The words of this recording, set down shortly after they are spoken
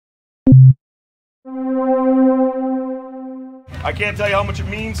I can't tell you how much it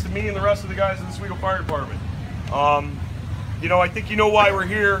means to me and the rest of the guys in the Oswego Fire Department. You know, I think you know why we're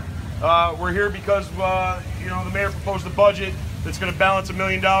here. We're here because, you know, the mayor proposed a budget that's going to balance $1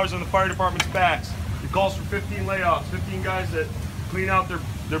 million on the fire department's backs. It calls for 15 layoffs, 15 guys that clean out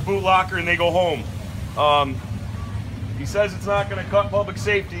their boot locker and they go home. He says it's not going to cut public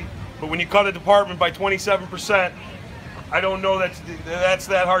safety, but when you cut a department by 27%, I don't know that's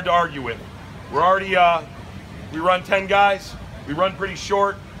that hard to argue with. We're already, we run 10 guys. We run pretty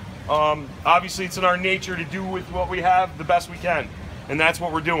short. Obviously, it's in our nature to do with what we have the best we can, and that's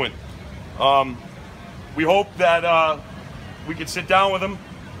what we're doing. We hope that we can sit down with them,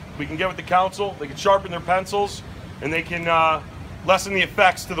 we can get with the council, they can sharpen their pencils, and they can lessen the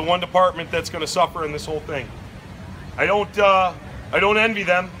effects to the one department that's going to suffer in this whole thing. I don't envy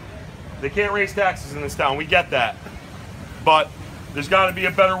them. They can't raise taxes in this town. We get that, but there's got to be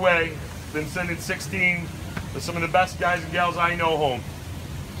a better way than sending 16 of some of the best guys and gals I know home.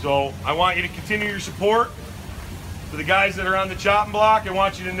 So I want you to continue your support for the guys that are on the chopping block. I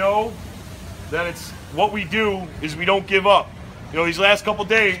want you to know that it's what we do is we don't give up. You know, these last couple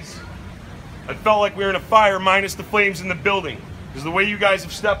days, I felt like we were in a fire minus the flames in the building. Because the way you guys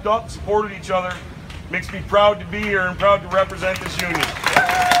have stepped up, supported each other, makes me proud to be here and proud to represent this union.